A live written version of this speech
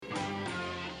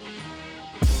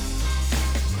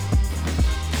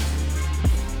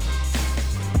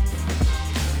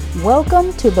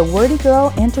Welcome to the Wordy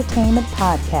Girl Entertainment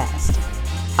Podcast.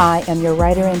 I am your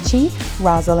writer-in-chief,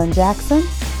 Rosalind Jackson.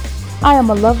 I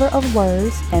am a lover of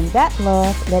words, and that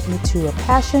love led me to a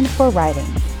passion for writing.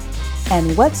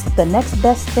 And what's the next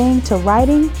best thing to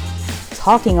writing?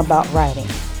 Talking about writing.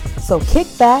 So kick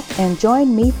back and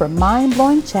join me for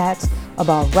mind-blowing chats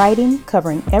about writing,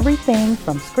 covering everything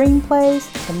from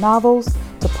screenplays to novels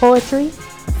to poetry,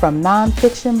 from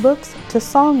nonfiction books to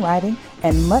songwriting,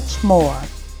 and much more.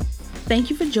 Thank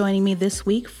you for joining me this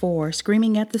week for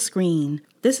Screaming at the Screen.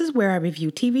 This is where I review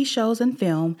TV shows and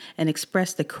film and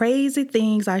express the crazy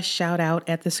things I shout out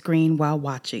at the screen while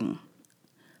watching.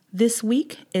 This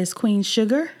week is Queen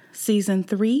Sugar, Season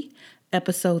 3,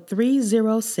 Episode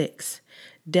 306,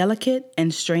 Delicate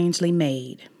and Strangely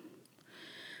Made.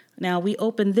 Now, we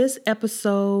open this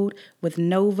episode with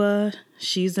Nova.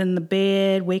 She's in the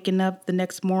bed, waking up the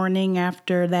next morning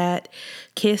after that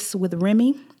kiss with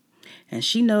Remy. And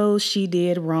she knows she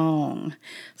did wrong.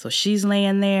 So she's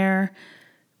laying there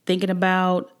thinking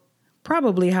about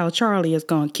probably how Charlie is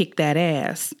going to kick that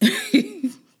ass.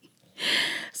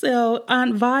 So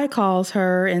Aunt Vi calls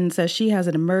her and says she has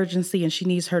an emergency and she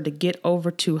needs her to get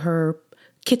over to her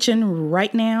kitchen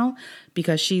right now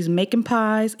because she's making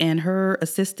pies and her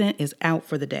assistant is out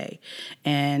for the day.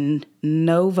 And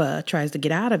Nova tries to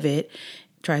get out of it,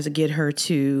 tries to get her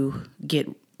to get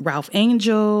Ralph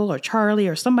Angel or Charlie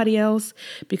or somebody else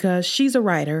because she's a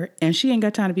writer and she ain't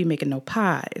got time to be making no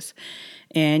pies.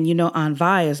 And, you know, Aunt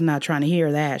Vi is not trying to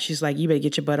hear that. She's like, you better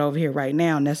get your butt over here right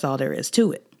now. And that's all there is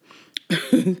to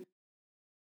it.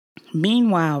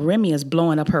 Meanwhile, Remy is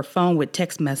blowing up her phone with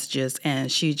text messages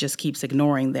and she just keeps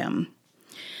ignoring them.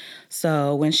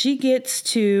 So when she gets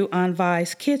to Aunt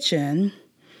Vi's kitchen,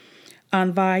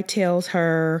 Aunt Vi tells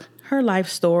her life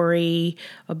story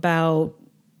about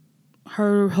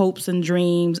her hopes and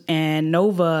dreams, and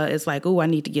Nova is like, oh, I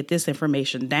need to get this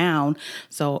information down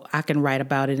so I can write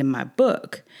about it in my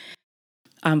book.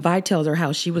 Vi tells her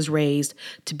how she was raised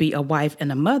to be a wife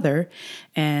and a mother,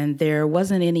 and there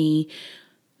wasn't any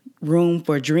room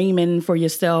for dreaming for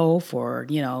yourself or,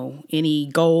 you know, any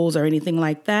goals or anything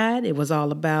like that. It was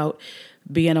all about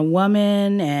being a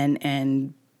woman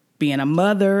and being a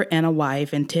mother and a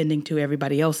wife and tending to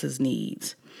everybody else's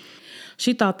needs.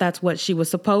 She thought that's what she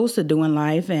was supposed to do in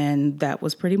life, and that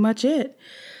was pretty much it.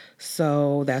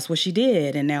 So that's what she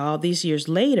did. And now all these years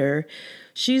later,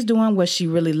 she's doing what she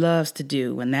really loves to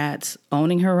do, and that's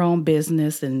owning her own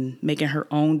business and making her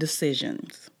own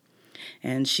decisions.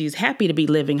 And she's happy to be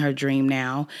living her dream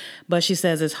now, but she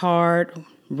says it's hard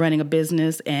running a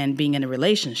business and being in a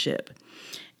relationship.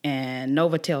 And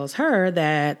Nova tells her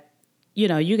that, you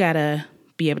know, you got to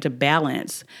be able to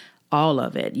balance all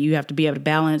of it. You have to be able to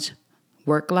balance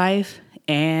work life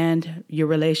and your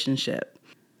relationship.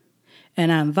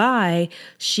 And Aunt Vi,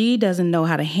 she doesn't know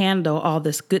how to handle all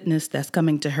this goodness that's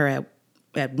coming to her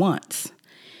at once.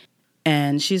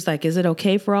 And she's like, is it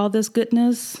okay for all this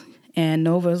goodness? And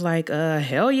Nova's like,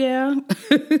 hell yeah.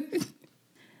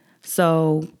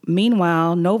 So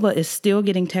meanwhile, Nova is still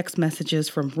getting text messages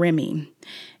from Remy.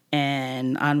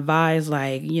 And Aunt Vi is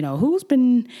like, you know, who's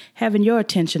been having your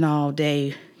attention all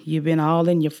day? You've been all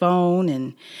in your phone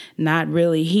and not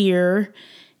really here.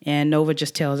 And Nova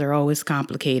just tells her, oh, it's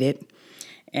complicated.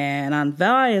 And Aunt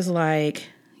Vi is like,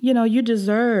 you know, you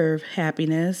deserve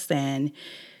happiness and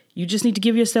you just need to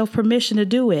give yourself permission to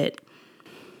do it.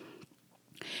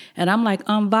 And I'm like,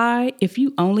 Aunt Vi, if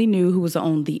you only knew who was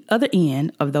on the other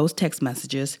end of those text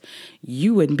messages,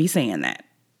 you wouldn't be saying that.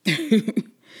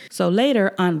 So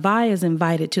later, Aunt Vi is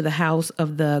invited to the house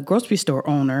of the grocery store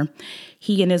owner.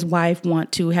 He and his wife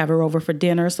want to have her over for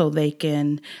dinner so they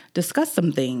can discuss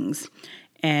some things.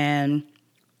 And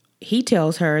he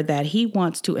tells her that he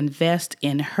wants to invest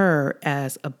in her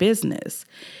as a business.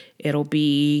 It'll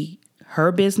be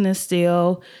her business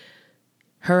still,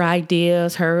 her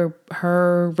ideas,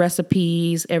 her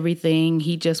recipes, everything.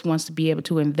 He just wants to be able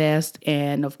to invest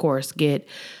and, of course, get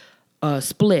a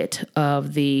split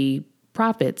of the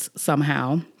profits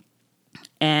somehow.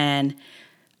 And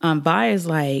Vi is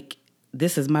like,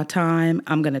 this is my time.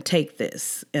 I'm going to take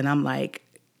this. And I'm like,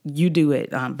 you do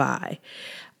it, Aunt Vi.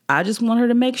 I just want her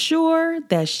to make sure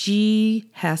that she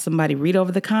has somebody read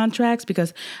over the contracts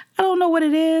because I don't know what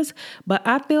it is, but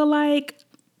I feel like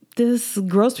this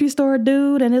grocery store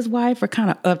dude and his wife are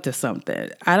kind of up to something.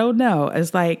 I don't know.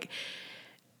 It's like,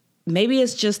 maybe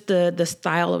it's just the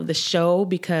style of the show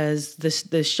because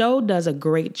the show does a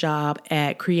great job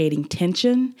at creating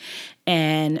tension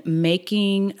and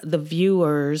making the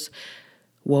viewers,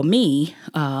 well, me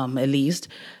at least,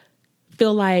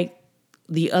 feel like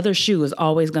the other shoe is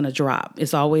always going to drop.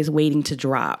 It's always waiting to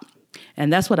drop.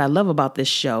 And that's what I love about this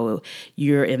show.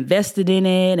 You're invested in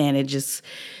it, and it just,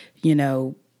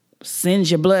 sends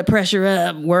your blood pressure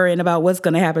up worrying about what's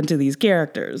going to happen to these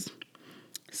characters.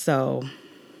 So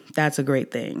that's a great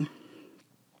thing.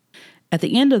 At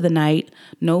the end of the night,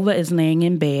 Nova is laying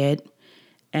in bed,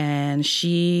 and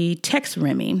she texts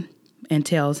Remy and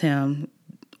tells him,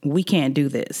 we can't do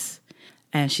this.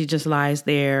 And she just lies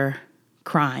there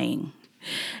crying.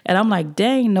 And I'm like,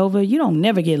 dang, Nova, you don't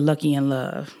never get lucky in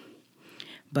love.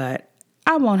 But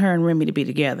I want her and Remy to be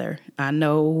together. I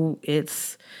know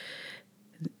it's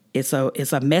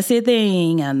a messy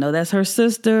thing. I know that's her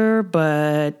sister,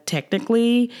 but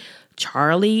technically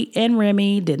Charlie and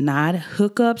Remy did not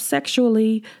hook up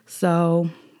sexually. So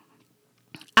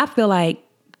I feel like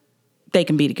they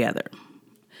can be together.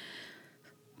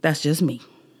 That's just me.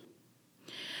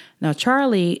 Now,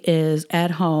 Charlie is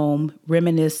at home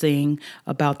reminiscing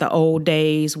about the old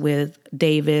days with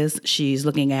Davis. She's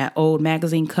looking at old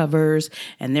magazine covers,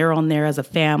 and they're on there as a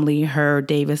family, her,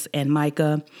 Davis, and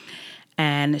Micah.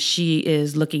 And she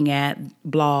is looking at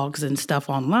blogs and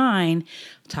stuff online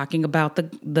talking about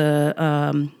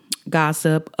the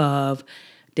gossip of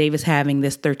Davis having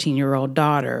this 13-year-old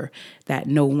daughter that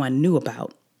no one knew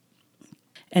about.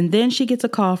 And then she gets a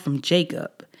call from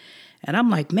Jacob. And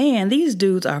I'm like, man, these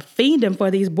dudes are fiending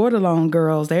for these borderline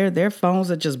girls. Their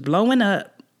phones are just blowing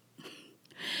up.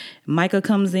 Micah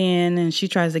comes in and she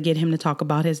tries to get him to talk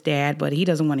about his dad, but he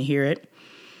doesn't want to hear it.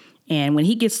 And when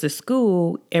he gets to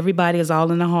school, everybody is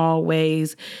all in the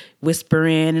hallways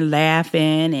whispering and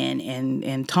laughing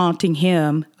and taunting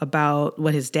him about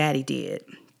what his daddy did.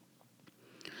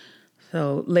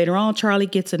 So later on, Charlie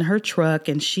gets in her truck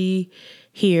and she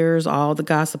hears all the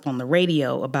gossip on the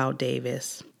radio about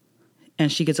Davis.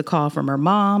 And she gets a call from her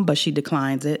mom, but she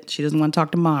declines it. She doesn't want to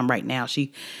talk to mom right now.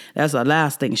 That's the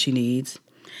last thing she needs.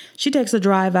 She takes a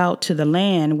drive out to the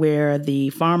land where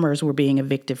the farmers were being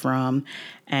evicted from,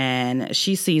 and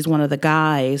she sees one of the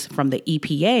guys from the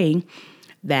EPA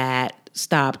that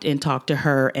stopped and talked to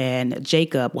her and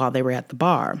Jacob while they were at the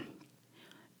bar.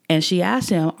 And she asks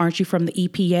him, aren't you from the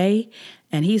EPA?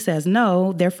 And he says,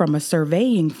 no, they're from a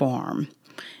surveying farm.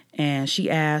 And she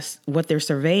asks what they're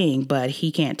surveying, but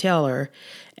he can't tell her.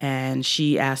 And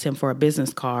she asks him for a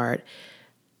business card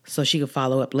so she could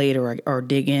follow up later or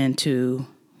dig into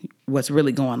what's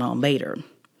really going on later.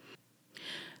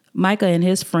 Micah and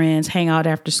his friends hang out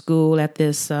after school at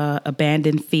this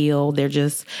abandoned field. They're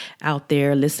just out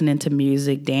there listening to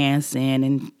music,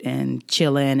 dancing and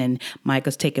chilling. And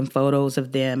Micah's taking photos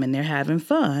of them and they're having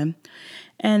fun.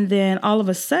 And then all of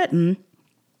a sudden,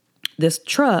 this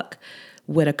truck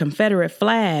with a Confederate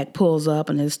flag pulls up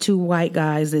and there's two white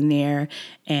guys in there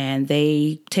and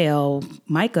they tell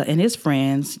Micah and his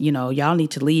friends, y'all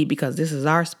need to leave because this is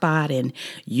our spot and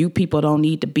you people don't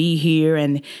need to be here.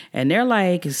 And they're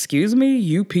like, excuse me,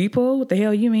 you people? What the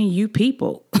hell you mean, you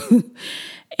people?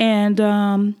 And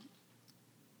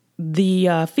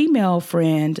the female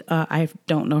friend, I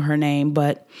don't know her name,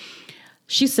 but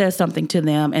she says something to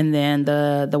them, and then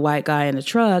the white guy in the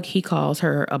truck, he calls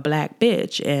her a black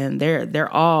bitch, and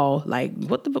they're all like,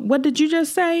 what did you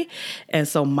just say? And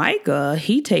so Micah,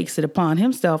 he takes it upon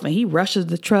himself, and he rushes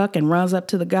the truck and runs up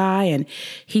to the guy, and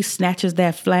he snatches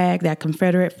that flag, that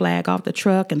Confederate flag, off the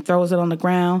truck and throws it on the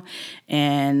ground.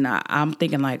 And I'm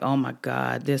thinking like, oh my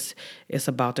God, this is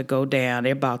about to go down.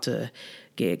 They're about to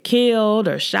get killed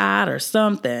or shot or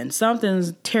something.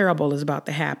 Something's terrible is about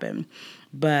to happen.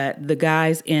 But the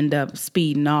guys end up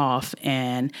speeding off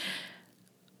and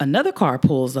another car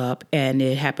pulls up and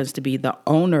it happens to be the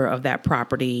owner of that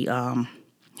property.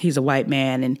 He's a white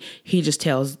man and he just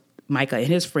tells Micah and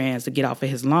his friends to get off of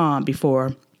his lawn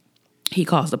before he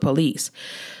calls the police.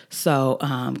 So,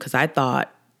 because I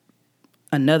thought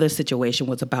another situation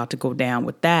was about to go down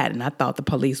with that. And I thought the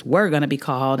police were going to be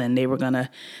called and they were going to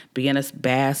be in a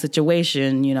bad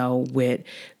situation, with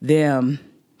them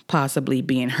possibly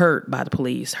being hurt by the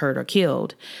police, hurt or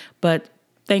killed. But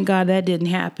thank God that didn't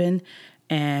happen.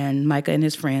 And Micah and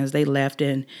his friends, they left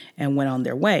and went on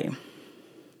their way.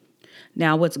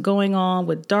 Now, what's going on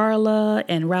with Darla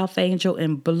and Ralph Angel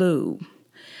and Blue?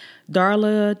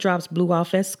 Darla drops Blue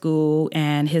off at school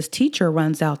and his teacher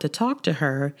runs out to talk to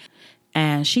her.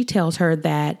 And she tells her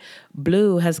that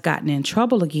Blue has gotten in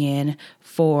trouble again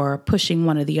for pushing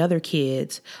one of the other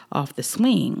kids off the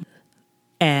swing.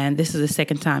 And this is the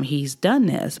second time he's done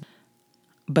this.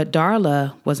 But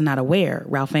Darla was not aware.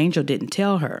 Ralph Angel didn't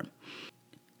tell her.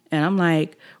 And I'm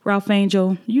like, Ralph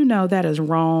Angel, that is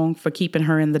wrong for keeping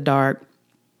her in the dark.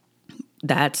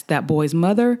 That's that boy's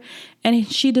mother.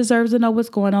 And she deserves to know what's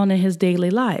going on in his daily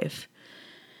life.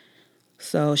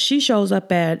 So she shows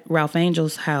up at Ralph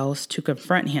Angel's house to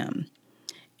confront him.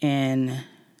 and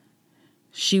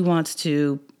she wants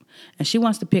to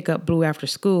pick up Blue after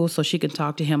school so she can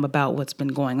talk to him about what's been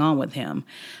going on with him.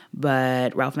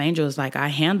 But Ralph Angel is like, I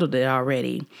handled it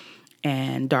already.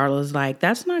 And Darla's like,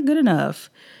 that's not good enough.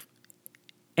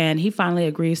 And he finally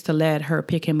agrees to let her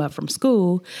pick him up from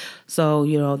school so,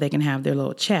 they can have their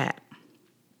little chat.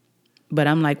 But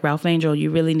I'm like, Ralph Angel, you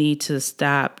really need to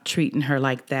stop treating her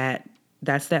like that.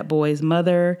 That's that boy's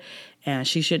mother, and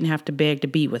she shouldn't have to beg to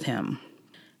be with him.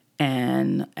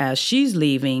 And as she's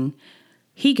leaving,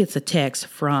 he gets a text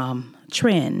from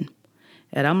Trin.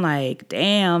 And I'm like,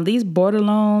 damn, these border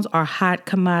loans are hot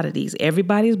commodities.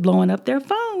 Everybody's blowing up their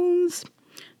phones.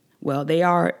 Well, they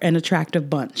are an attractive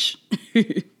bunch.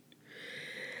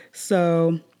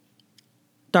 So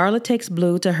Darla takes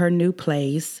Blue to her new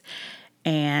place,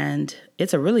 and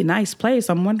it's a really nice place.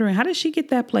 I'm wondering, how did she get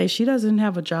that place? She doesn't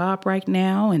have a job right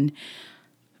now, and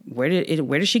where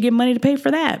did she get money to pay for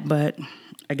that? But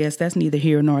I guess that's neither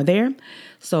here nor there.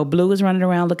 So Blue is running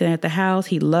around looking at the house.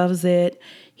 He loves it.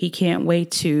 He can't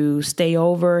wait to stay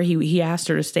over. He asked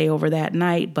her to stay over that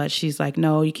night, but she's like,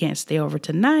 no, you can't stay over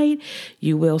tonight.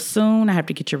 You will soon. I have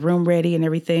to get your room ready and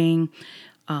everything.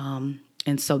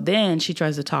 And so then she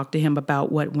tries to talk to him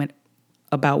about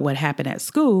what happened at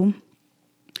school.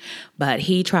 But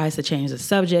he tries to change the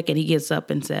subject, and he gets up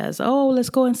and says, oh, let's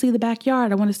go and see the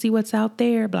backyard. I want to see what's out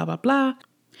there, blah, blah, blah.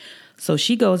 So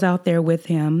she goes out there with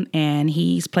him, and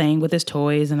he's playing with his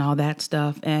toys and all that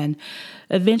stuff. And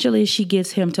eventually she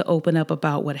gets him to open up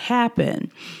about what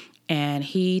happened. And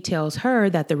he tells her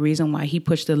that the reason why he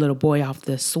pushed the little boy off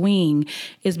the swing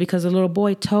is because the little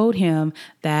boy told him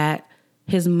that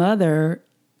his mother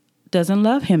doesn't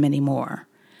love him anymore.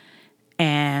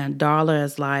 And Darla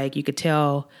is like, you could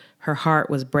tell her heart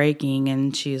was breaking.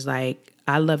 And she's like,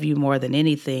 I love you more than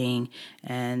anything.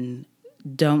 And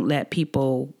don't let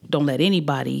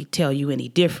anybody tell you any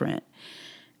different.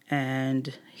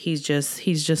 And he's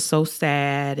just so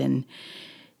sad, and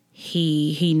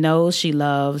he knows she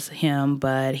loves him,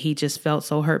 but he just felt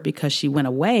so hurt because she went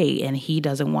away, and he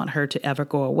doesn't want her to ever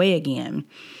go away again.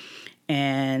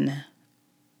 And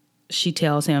she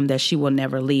tells him that she will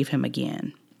never leave him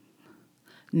again.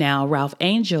 Now, Ralph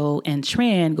Angel and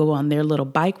Trin go on their little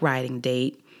bike riding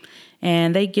date,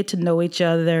 and they get to know each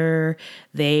other.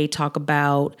 They talk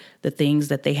about the things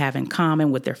that they have in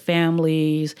common with their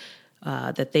families,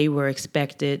 that they were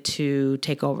expected to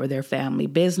take over their family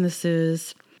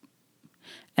businesses.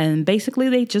 And basically,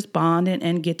 they just bond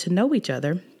and get to know each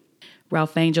other.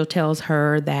 Ralph Angel tells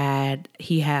her that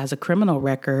he has a criminal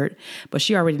record, but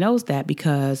she already knows that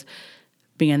because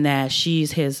being that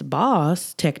she's his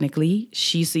boss, technically,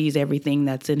 she sees everything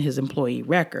that's in his employee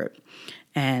record.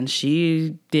 And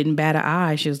she didn't bat an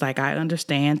eye. She was like, I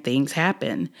understand, things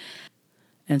happen.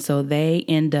 And so they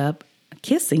end up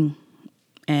kissing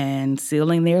and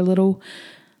sealing their little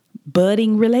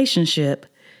budding relationship.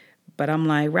 But I'm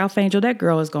like, Ralph Angel, that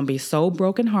girl is going to be so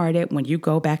brokenhearted when you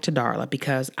go back to Darla,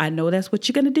 because I know that's what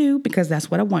you're going to do, because that's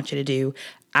what I want you to do.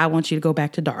 I want you to go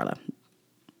back to Darla.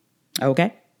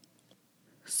 Okay?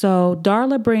 So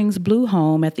Darla brings Blue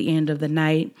home at the end of the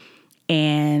night,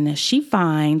 and she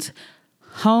finds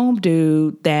home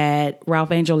dude that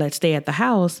Ralph Angel let stay at the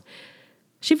house.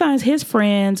 She finds his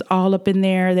friends all up in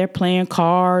there. They're playing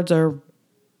cards or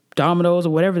dominoes or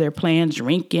whatever they're playing,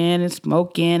 drinking and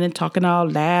smoking and talking all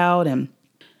loud.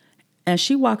 And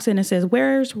she walks in and says,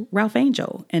 where's Ralph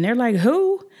Angel? And they're like,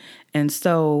 who? And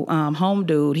so home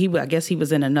dude, I guess he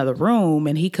was in another room,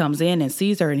 and he comes in and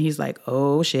sees her, and he's like,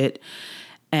 oh, shit.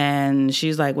 And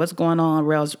she's like, what's going on?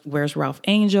 Where's Ralph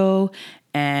Angel?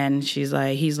 And he's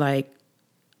like,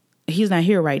 he's not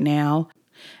here right now.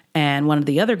 And one of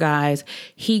the other guys,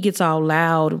 he gets all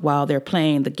loud while they're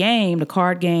playing the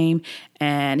card game,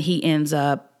 and he ends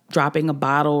up dropping a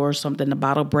bottle or something. The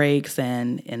bottle breaks,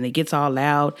 and it gets all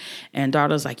loud. And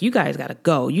Darla's like, you guys got to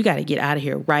go. You got to get out of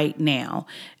here right now.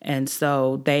 And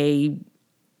so they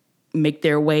make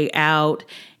their way out,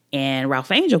 and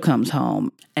Ralph Angel comes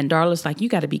home. And Darla's like, you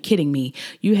got to be kidding me.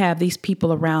 You have these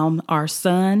people around our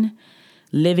son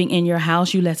living in your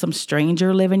house. You let some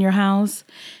stranger live in your house.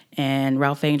 And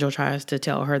Ralph Angel tries to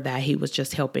tell her that he was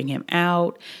just helping him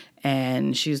out.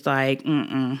 And she's like,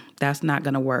 that's not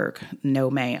going to work. No,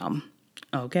 ma'am.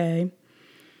 Okay.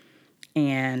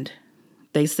 And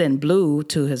they send Blue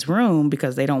to his room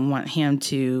because they don't want him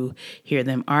to hear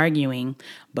them arguing.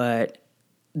 But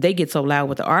they get so loud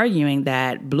with the arguing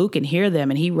that Blue can hear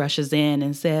them, and he rushes in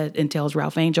and tells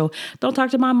Ralph Angel, don't talk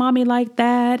to my mommy like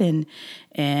that.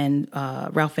 And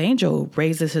Ralph Angel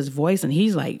raises his voice, and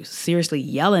he's like seriously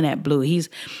yelling at Blue.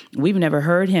 We've never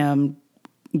heard him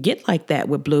get like that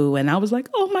with Blue. And I was like,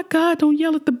 oh my God, don't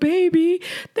yell at the baby.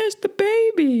 There's the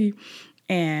baby.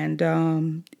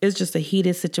 And it's just a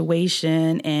heated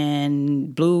situation.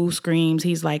 And Blue screams.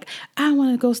 He's like, I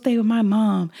want to go stay with my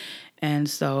mom. And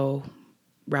so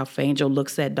Ralph Angel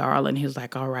looks at Darla and he's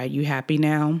like, all right, you happy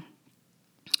now?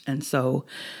 And so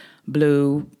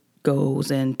Blue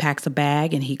goes and packs a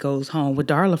bag and he goes home with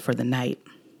Darla for the night.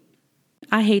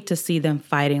 I hate to see them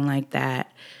fighting like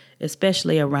that,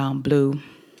 especially around Blue.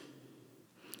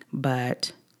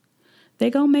 But they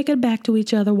gonna make it back to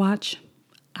each other, watch.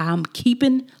 I'm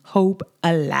keeping hope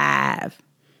alive.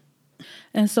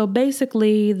 And so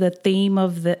basically the theme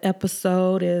of the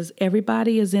episode is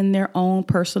everybody is in their own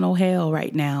personal hell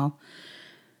right now,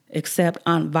 except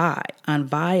Aunt Vi. Aunt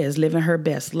Vi is living her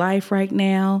best life right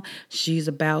now. She's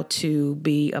about to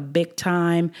be a big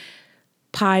time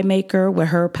pie maker with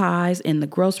her pies in the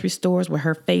grocery stores with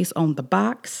her face on the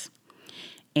box.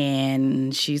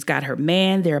 And she's got her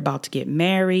man. They're about to get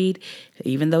married,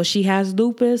 even though she has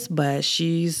lupus, but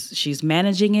she's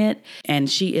managing it, and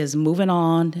she is moving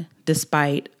on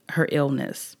despite her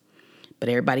illness. But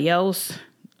everybody else,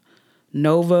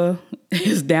 Nova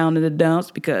is down in the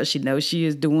dumps because she knows she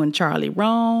is doing Charlie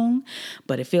wrong,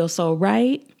 but it feels so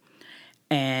right.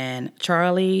 And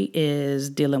Charlie is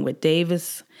dealing with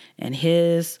Davis and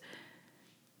his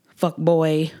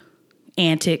fuckboy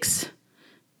antics.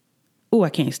 Ooh, I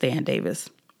can't stand Davis.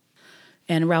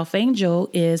 And Ralph Angel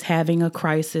is having a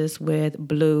crisis with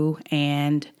Blue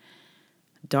and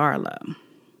Darla.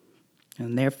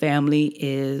 And their family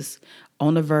is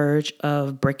on the verge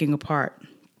of breaking apart.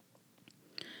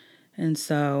 And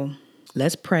so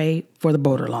let's pray for the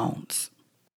Borderlones.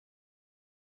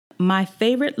 My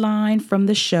favorite line from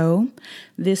the show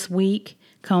this week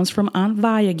comes from Aunt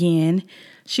Vi again.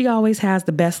 She always has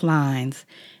the best lines.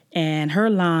 And her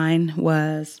line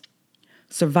was,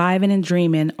 surviving and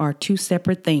dreaming are two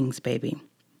separate things, baby.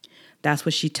 That's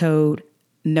what she told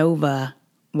Nova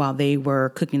while they were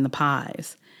cooking the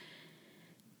pies.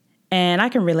 And I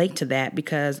can relate to that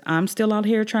because I'm still out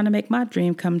here trying to make my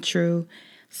dream come true.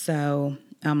 So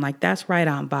I'm like, that's right,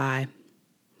 Aunt Vi.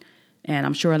 And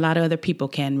I'm sure a lot of other people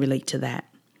can relate to that.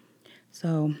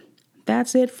 So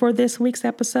that's it for this week's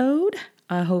episode.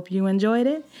 I hope you enjoyed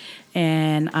it.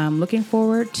 And I'm looking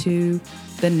forward to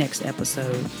the next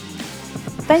episode.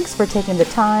 Thanks for taking the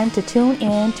time to tune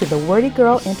in to the Wordy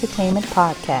Girl Entertainment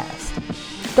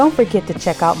Podcast. Don't forget to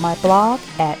check out my blog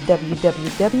at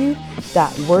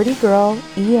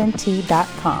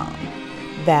www.wordygirlent.com.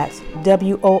 That's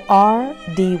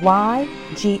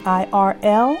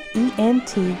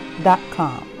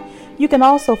WORDYGIRLENT.com. You can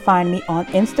also find me on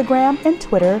Instagram and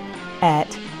Twitter at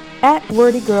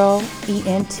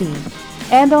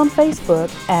WordyGirlENT and on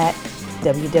Facebook at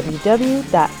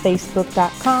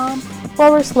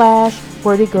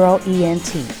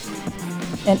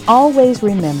www.facebook.com/WordyGirlENT. And always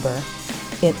remember,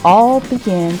 it all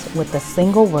begins with a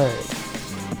single word.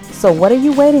 So what are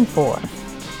you waiting for?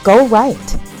 Go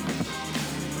write.